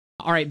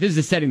All right, this is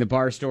a setting the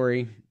bar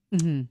story.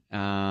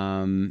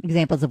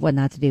 Examples of what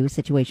not to do,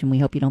 situation we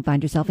hope you don't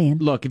find yourself in.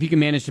 Look, if you can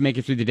manage to make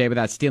it through the day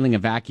without stealing a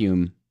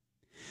vacuum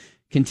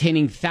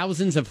containing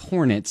thousands of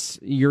hornets,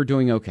 you're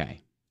doing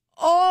okay.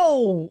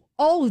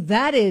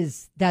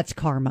 That's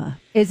karma,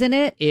 isn't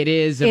it? It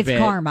is It's bit.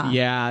 karma.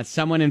 Yeah,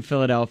 someone in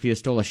Philadelphia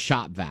stole a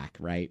shop vac,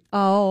 right?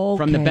 Oh, okay.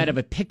 From the bed of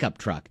a pickup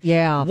truck.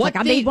 Yeah,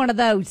 I need one of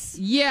those.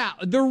 Yeah,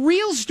 the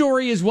real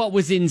story is what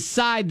was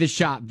inside the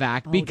shop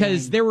vac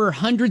because there were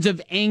hundreds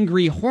of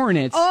angry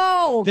hornets.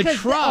 The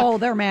truck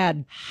they're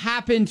mad.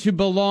 happened to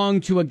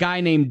belong to a guy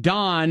named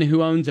Don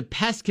who owns a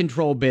pest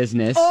control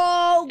business.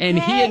 Okay. And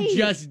he had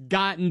just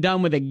gotten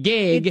done with a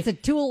gig. It's a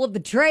tool of the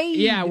trade.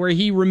 Yeah, where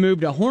he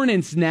removed a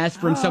hornet's nest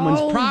from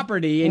someone's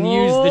property and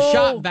used the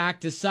shop vac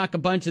to suck a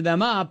bunch of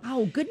them up.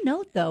 Oh, good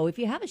note, though. If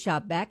you have a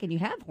shop vac and you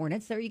have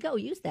hornets, there you go.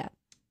 Use that.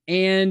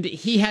 And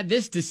he had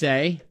this to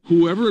say.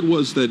 Whoever it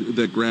was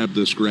that grabbed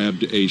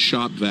a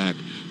shop vac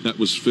that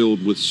was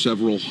filled with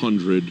several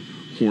hundred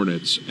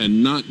hornets,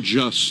 and not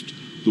just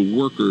the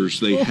workers.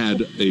 They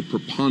had a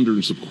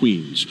preponderance of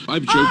queens.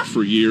 I've joked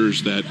for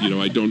years that,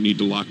 I don't need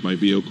to lock my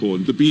vehicle,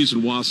 and the bees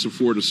and wasps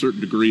afford a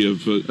certain degree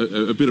of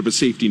a bit of a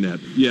safety net.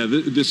 Yeah,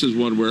 this is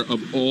one where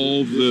of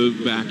all the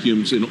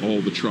vacuums in all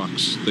the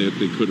trucks that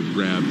they could have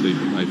grabbed,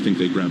 I think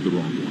they grabbed the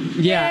wrong one.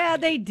 Yeah,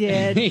 they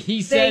did.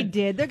 He said,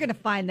 they did. They're going to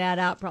find that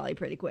out probably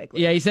pretty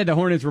quickly. Yeah, he said the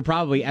hornets were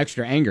probably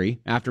extra angry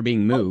after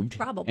being moved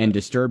and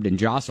disturbed and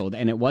jostled,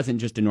 and it wasn't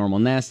just a normal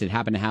nest. It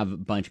happened to have a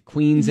bunch of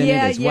queens in it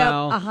as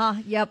well.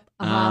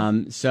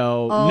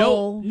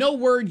 No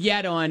word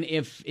yet on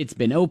if it's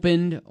been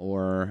opened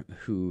or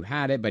who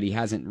had it, but he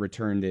hasn't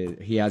returned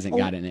it. He hasn't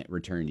gotten it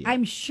returned yet.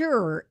 I'm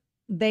sure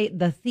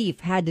the thief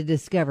had to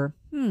discover,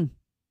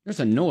 there's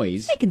a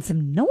noise. Making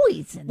some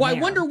noise in there. I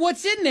wonder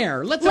what's in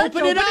there. Let's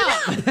open it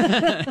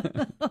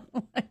up.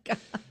 Oh, my God.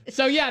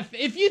 So, yeah,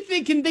 if you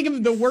can think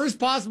of the worst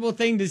possible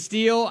thing to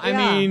steal, I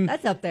mean...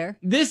 that's up there.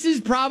 This is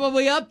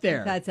probably up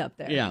there. That's up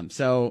there. Yeah,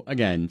 so,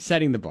 again,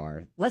 setting the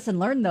bar. Lesson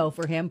learned, though,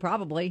 for him,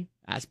 probably.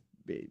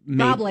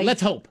 Probably.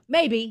 Let's hope.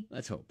 Maybe.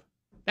 Let's hope.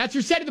 That's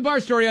your Setting the Bar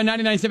story on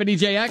 99.7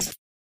 DJX.